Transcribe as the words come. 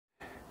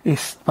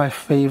is my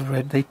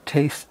favorite. They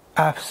taste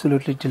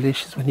absolutely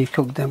delicious when you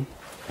cook them.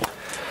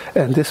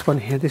 And this one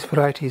here, this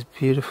variety is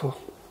beautiful.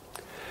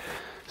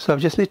 So I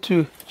just need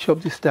to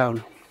chop this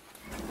down.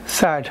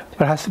 Sad,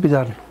 but it has to be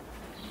done.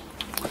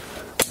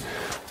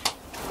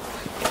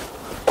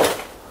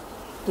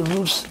 The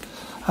roots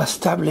are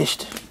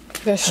established.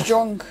 They're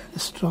strong. A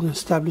strong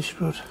established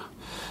root.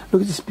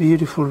 Look at these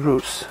beautiful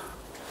roots.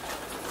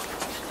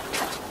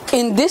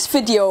 In this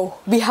video,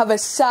 we have a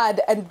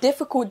sad and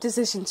difficult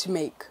decision to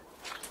make.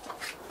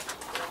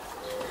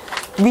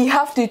 We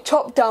have to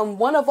chop down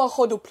one of our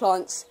Khodu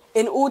plants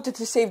in order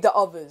to save the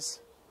others.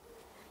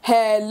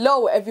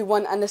 Hello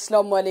everyone and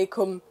Assalamu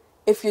alaikum.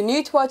 If you're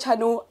new to our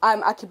channel,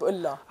 I'm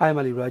Akibullah. I'm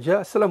Ali Raja.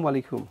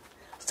 Assalamu alaikum.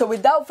 So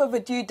without further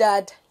ado,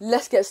 Dad,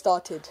 let's get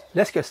started.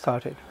 Let's get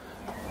started.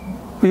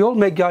 We all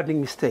make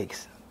gardening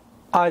mistakes.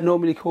 I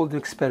normally call them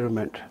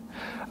experiment.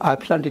 I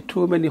planted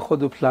too many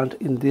Khodu plants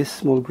in this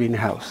small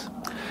greenhouse.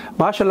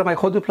 MashaAllah, my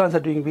Khodu plants are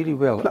doing really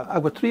well.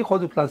 I've got 3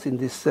 Khodu plants in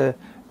this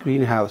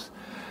greenhouse.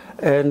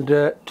 And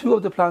 2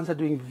 of the plants are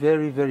doing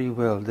very, very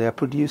well. They are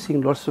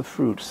producing lots of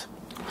fruits.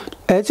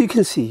 As you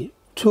can see,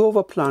 2 of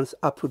our plants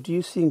are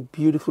producing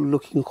beautiful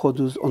looking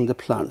Khodus on the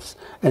plants.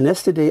 And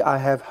yesterday I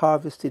have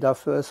harvested our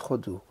first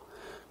Khodu.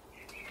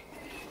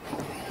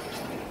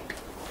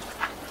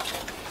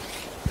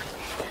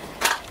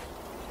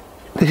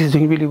 This is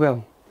doing really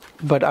well.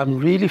 But I'm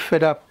really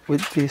fed up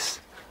with this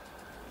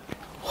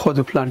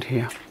Khodu plant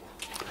here.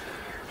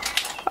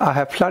 I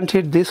have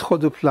planted this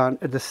Khodu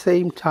plant at the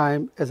same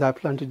time as I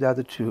planted the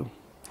other 2.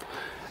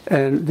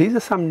 And these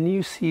are some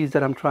new seeds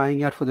that I'm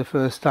trying out for the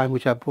first time,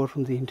 which I bought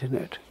from the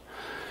internet.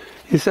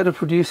 Instead of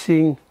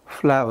producing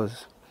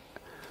flowers,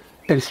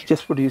 and it's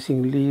just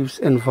producing leaves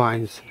and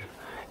vines,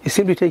 it's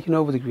simply taking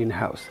over the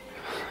greenhouse.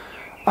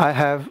 I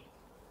have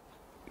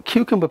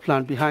cucumber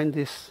plant behind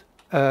this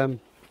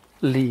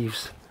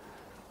leaves,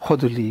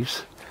 Khodu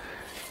leaves.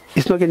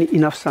 It's not getting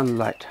enough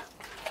sunlight.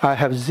 I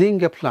have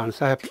zinger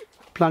plants. I have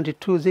planted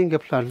 2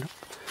 zinger plants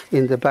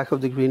in the back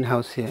of the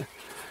greenhouse here.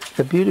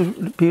 They're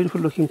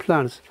beautiful looking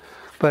plants,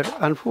 but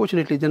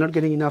unfortunately they're not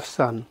getting enough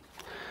sun.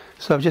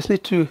 So I just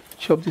need to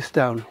chop this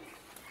down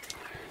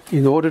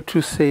in order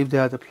to save the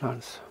other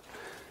plants.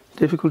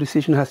 Difficult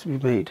decision has to be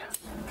made.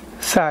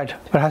 Sad,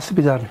 but it has to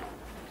be done.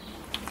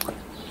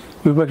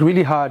 We worked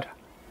really hard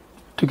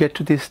to get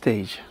to this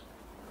stage,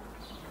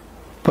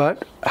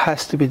 but it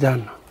has to be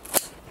done.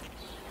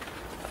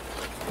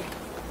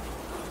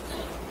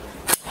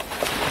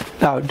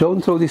 Now,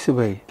 don't throw this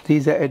away.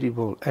 These are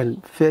edible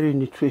and very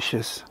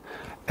nutritious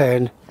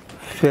and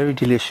very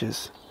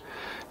delicious.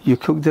 You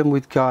cook them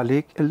with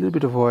garlic, a little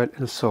bit of oil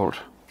and salt,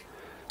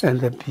 and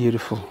they're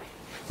beautiful.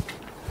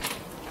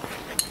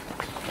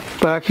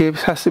 Bagan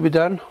has to be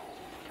done.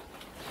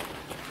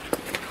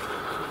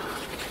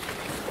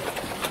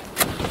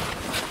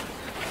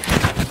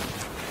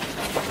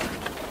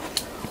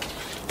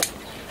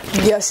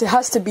 Yes, it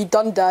has to be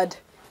done, Dad.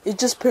 It's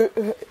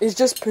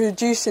just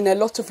producing a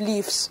lot of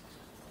leaves.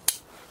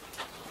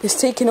 It's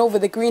taking over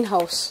the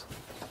greenhouse.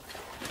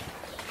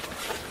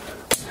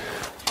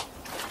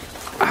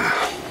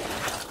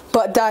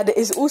 But Dad,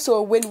 it's also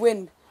a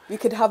win-win. We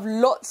could have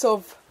lots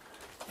of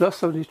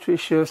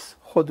nutritious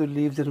Khodu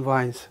leaves and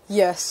vines.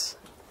 Yes.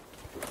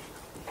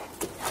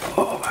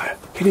 Oh,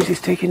 it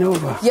is taking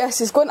over. Yes,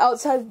 it's gone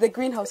outside the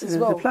greenhouse as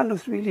well. The plant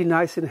looks really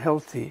nice and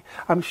healthy.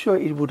 I'm sure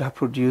it would have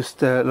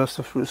produced lots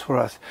of fruits for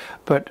us.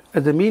 But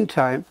in the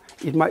meantime,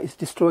 it's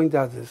destroying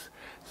the others.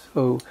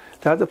 So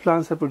the other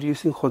plants are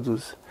producing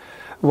Khodus.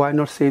 Why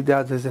not save the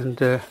others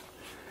and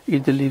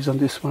eat the leaves on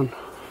this one?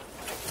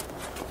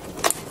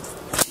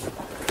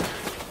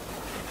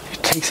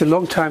 It takes a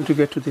long time to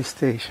get to this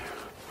stage.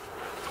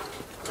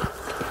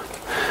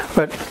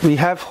 But we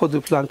have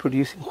Khodu plant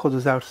producing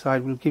Khodus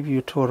outside. We'll give you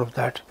a tour of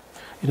that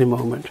in a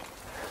moment.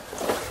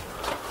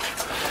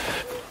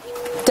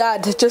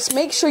 Dad, just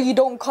make sure you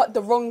don't cut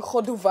the wrong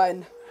Khodu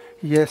vine.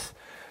 Yes.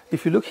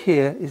 If you look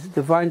here,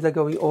 the vines are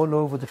going all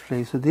over the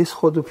place. So this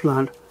Khodu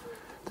plant,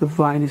 the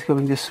vine is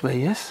going this way,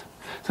 yes?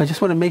 So I just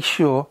want to make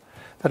sure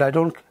that I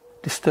don't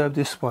disturb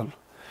this one.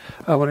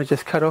 I want to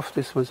just cut off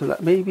this one. So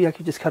that maybe I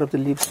could just cut off the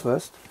leaves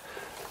first.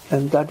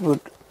 And that would,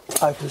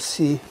 I can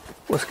see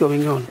what's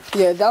going on.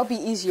 Yeah, that'll be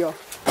easier.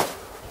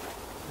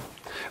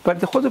 But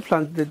the Khodu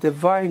plant, the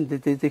vine,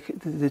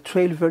 they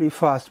trail very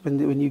fast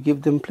when you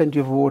give them plenty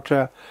of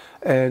water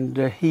and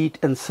heat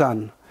and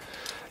sun.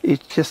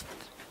 It just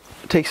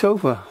takes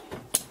over.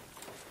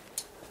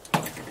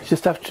 You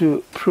just have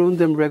to prune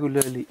them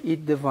regularly,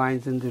 eat the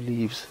vines and the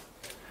leaves.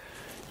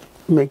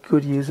 Make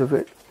good use of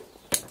it.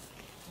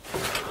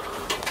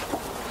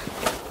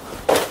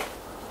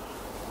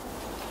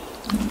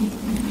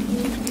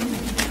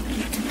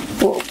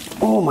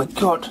 Oh my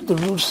God, the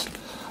roots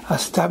are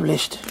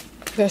established.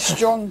 They're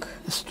strong.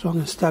 A strong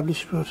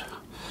established root.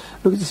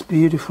 Look at these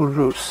beautiful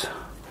roots.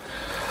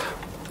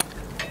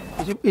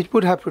 It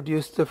would have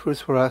produced the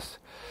fruits for us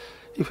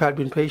if I had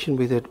been patient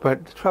with it,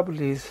 but the trouble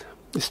is,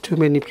 there's too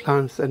many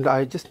plants and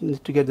I just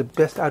need to get the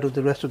best out of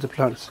the rest of the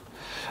plants.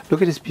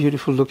 Look at this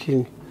beautiful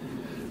looking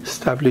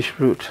established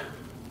root.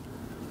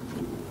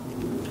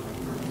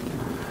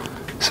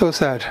 So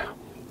sad,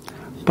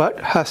 but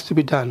has to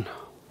be done.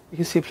 You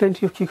can see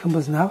plenty of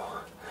cucumbers now,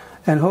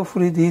 and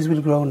hopefully these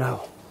will grow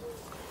now.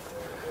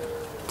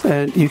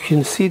 And you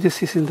can see the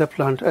Cicinda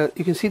plant,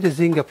 you can see the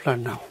Zinga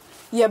plant now.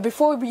 Yeah,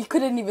 before we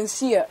couldn't even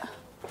see it.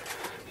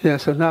 Yeah,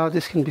 so now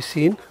this can be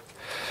seen.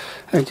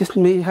 I just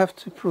may have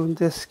to prune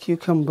this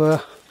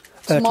cucumber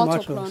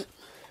tomatoes plant.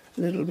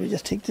 a little bit.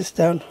 Just take this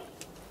down.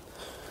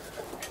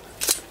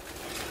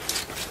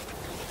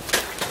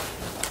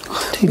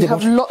 We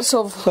have lots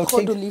of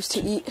Khodu leaves to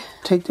eat.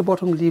 Take the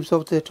bottom leaves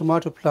of the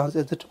tomato plants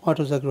as the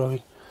tomatoes are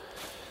growing.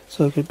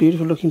 So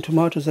beautiful looking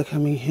tomatoes are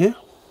coming here.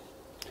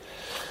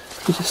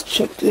 Just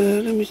check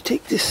let me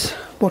take this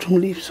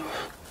bottom leaves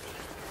off.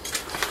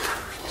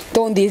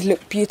 Don't these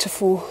look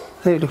beautiful?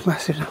 They look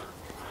massive now.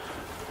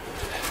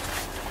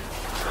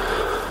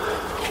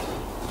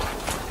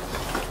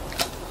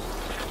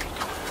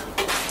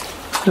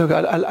 Look,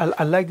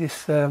 I like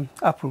this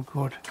apple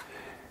gourd.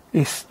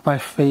 It's my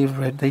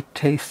favorite. They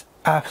taste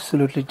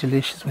absolutely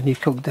delicious when you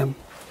cook them.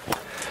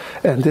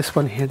 And this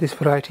one here, this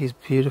variety is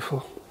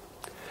beautiful.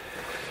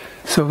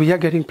 So we are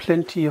getting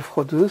plenty of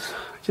Khodus.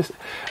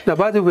 Now,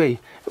 by the way,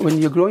 when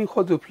you're growing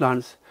Khodu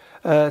plants,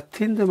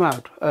 thin them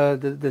out,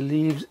 the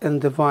leaves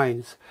and the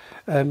vines.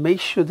 Make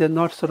sure they're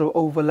not sort of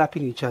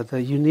overlapping each other.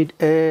 You need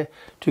air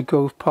to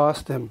go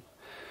past them.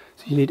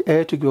 So you need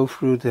air to go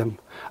through them.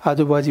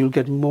 Otherwise you'll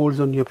get molds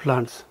on your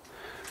plants.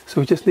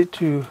 So we just need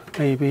to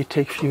maybe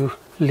take a few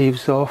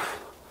leaves off.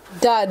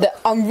 Dad,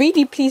 I'm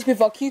really pleased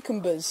with our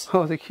cucumbers.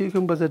 Oh, the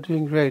cucumbers are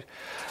doing great.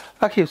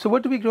 Okay, so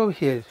what do we grow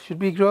here? Should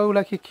we grow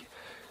like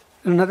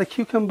another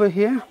cucumber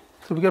here?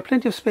 So we've got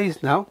plenty of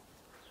space now.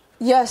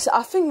 Yes,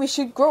 I think we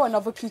should grow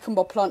another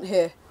cucumber plant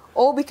here.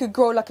 Or we could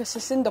grow like a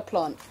Cicinda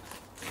plant.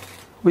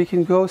 We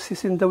can go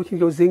Cicinda, we can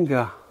go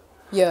Zinga.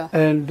 Yeah.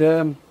 And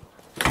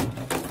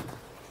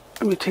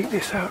let me take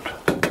this out.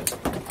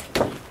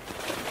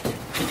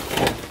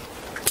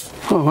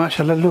 Oh,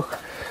 mashallah, look.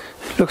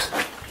 It looks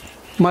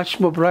much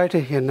more brighter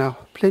here now.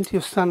 Plenty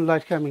of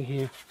sunlight coming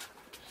here.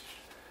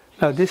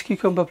 Now this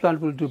cucumber plant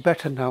will do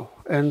better now,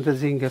 and the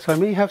Zinga. So I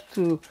may have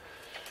to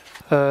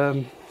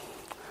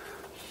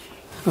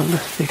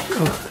let's take,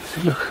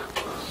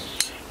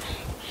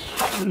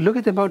 look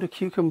at the amount of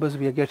cucumbers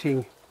we are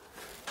getting.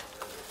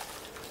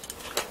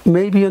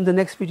 Maybe in the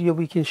next video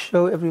we can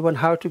show everyone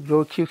how to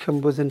grow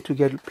cucumbers and to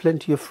get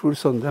plenty of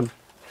fruits on them.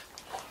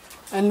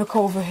 And look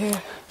over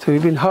here. So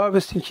we've been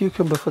harvesting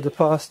cucumber for the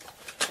past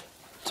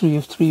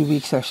 3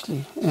 weeks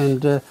actually,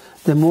 and the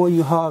more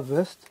you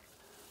harvest,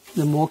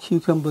 the more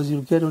cucumbers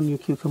you'll get on your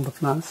cucumber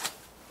plants.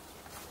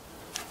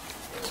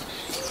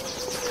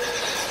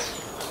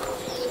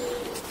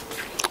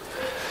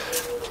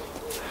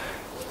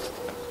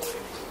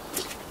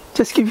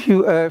 Just give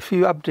you a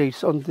few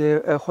updates on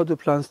the Khodu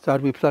plants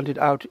that we planted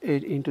out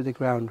into the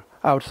ground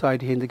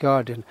outside here in the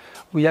garden.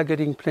 We are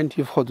getting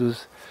plenty of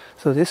Khodus.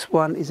 So this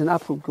one is an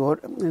apple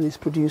gourd and it's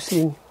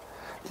producing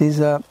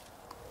these.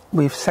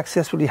 We've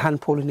successfully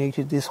hand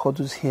pollinated these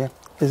Khodus here.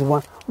 There's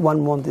one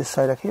more on this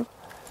side, okay?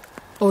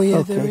 Oh yeah,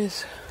 okay. There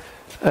is.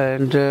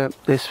 And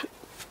there's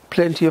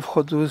plenty of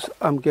Khodus.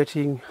 I'm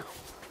getting.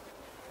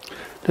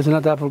 There's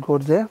another apple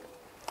gourd there.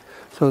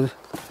 So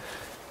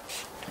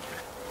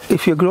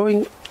if you're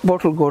growing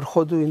bottle gourd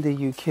Khodu in the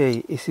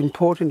UK, it's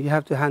important you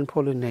have to hand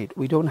pollinate.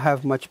 We don't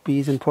have much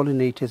bees and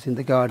pollinators in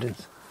the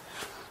gardens.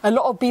 A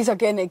lot of bees are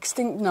getting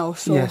extinct now,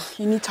 so yes.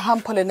 You need to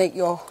hand pollinate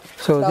your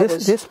flowers. So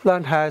this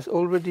plant has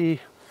already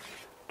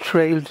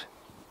trailed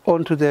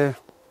onto the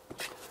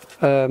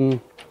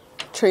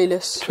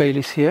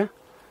trellis here,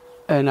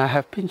 and I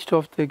have pinched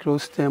off the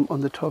growth stem on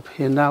the top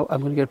here. Now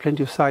I'm going to get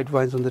plenty of side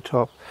vines on the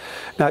top.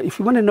 Now if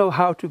you want to know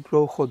how to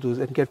grow Khodus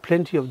and get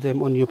plenty of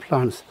them on your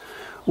plants,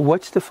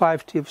 watch the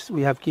 5 tips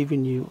we have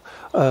given you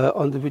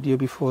on the video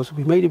before. So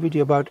we made a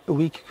video about a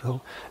week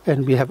ago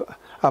and we have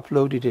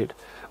uploaded it.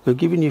 We've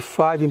given you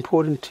 5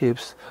 important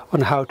tips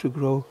on how to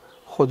grow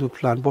Khodu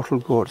plant, bottle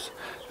gourds,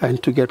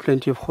 and to get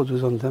plenty of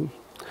Khodus on them.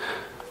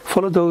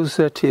 Follow those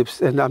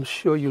tips and I'm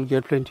sure you'll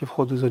get plenty of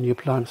Khodus on your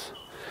plants.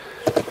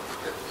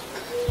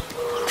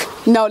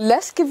 Now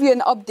let's give you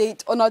an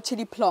update on our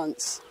chili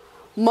plants.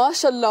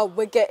 Mashallah,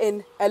 we're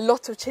getting a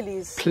lot of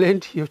chilies.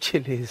 Plenty of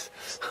chilies.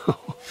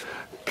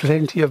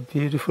 Plenty of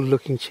beautiful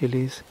looking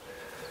chilies.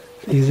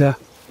 These are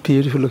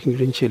beautiful looking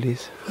green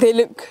chilies. They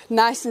look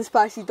nice and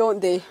spicy,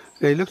 don't they?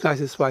 They look nice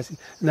and spicy.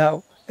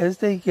 Now, as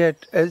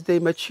they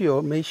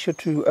mature, make sure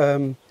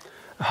to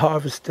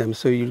harvest them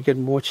so you'll get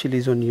more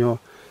chilies on your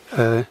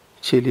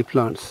chili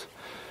plants.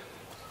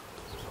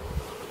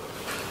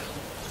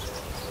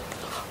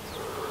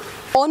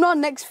 On our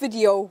next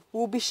video,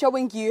 we'll be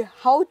showing you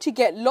how to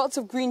get lots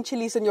of green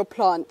chilies on your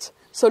plant.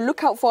 So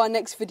look out for our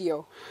next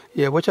video.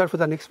 Yeah, watch out for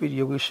the next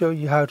video. We'll show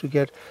you how to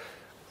get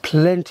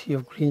plenty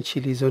of green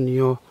chilies on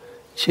your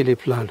chili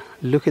plant.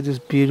 Look at these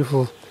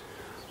beautiful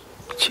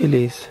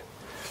chilies.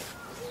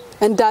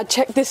 And Dad,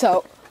 check this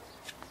out.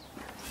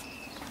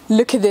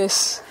 Look at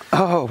this.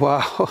 Oh,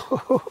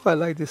 wow. I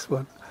like this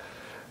one.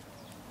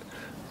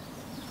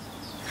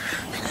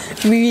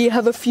 We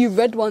have a few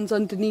red ones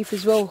underneath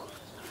as well.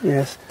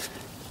 Yes.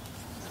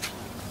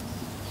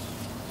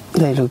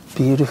 They look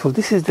beautiful.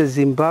 This is the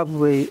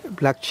Zimbabwe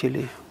black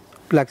chili,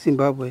 black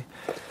Zimbabwe.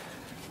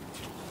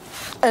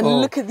 And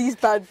look at these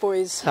bad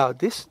boys. Now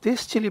this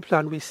chili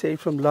plant we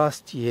saved from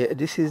last year.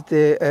 This is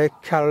the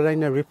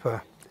Carolina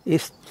Reaper.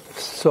 It's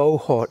so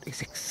hot.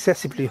 It's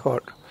excessively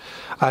hot.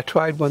 I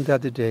tried one the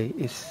other day.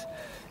 It's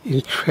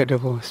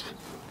incredible.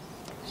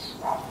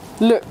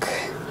 Look,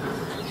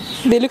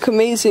 they look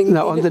amazing.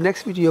 Now on the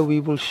next video we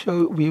will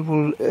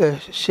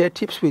share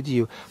tips with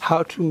you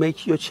how to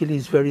make your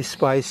chilies very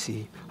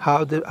spicy,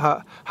 how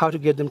to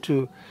get them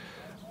to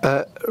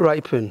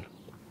ripen.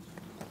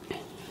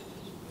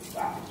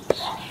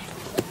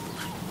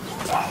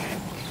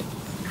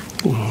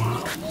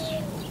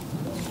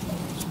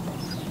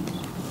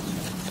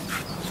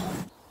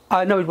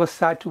 I know it was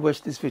sad to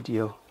watch this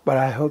video, but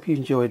I hope you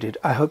enjoyed it.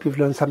 I hope you've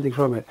learned something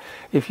from it.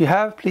 If you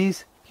have,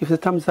 please give it a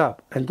thumbs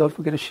up and don't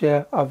forget to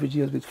share our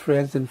videos with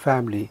friends and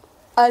family.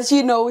 As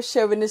you know,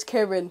 sharing is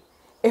caring.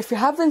 If you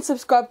haven't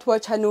subscribed to our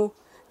channel,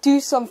 do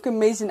something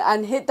amazing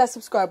and hit that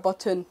subscribe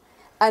button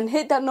and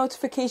hit that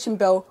notification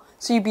bell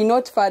so you'll be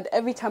notified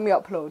every time we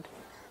upload.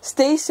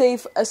 Stay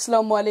safe,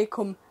 Assalamu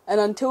alaikum, and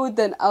until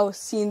then I'll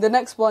see you in the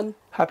next one.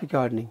 Happy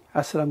gardening,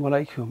 Assalamu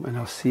alaikum, and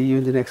I'll see you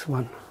in the next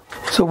one.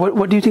 So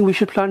what do you think we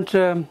should plant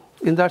in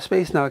that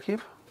space now, Akib?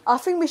 I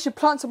think we should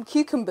plant some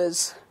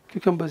cucumbers.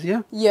 Cucumbers,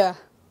 yeah? Yeah.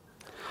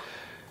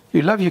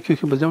 You love your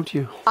cucumbers, don't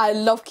you? I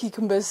love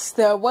cucumbers.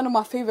 They're one of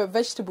my favourite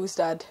vegetables,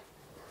 Dad.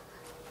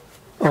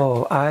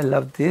 Oh, I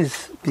love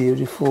this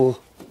beautiful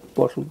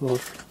bottle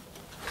gourd.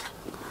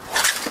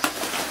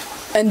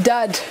 And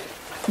Dad,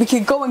 we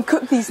can go and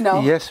cook these now.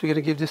 Yes, we're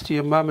going to give this to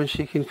your mum and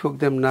she can cook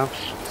them now.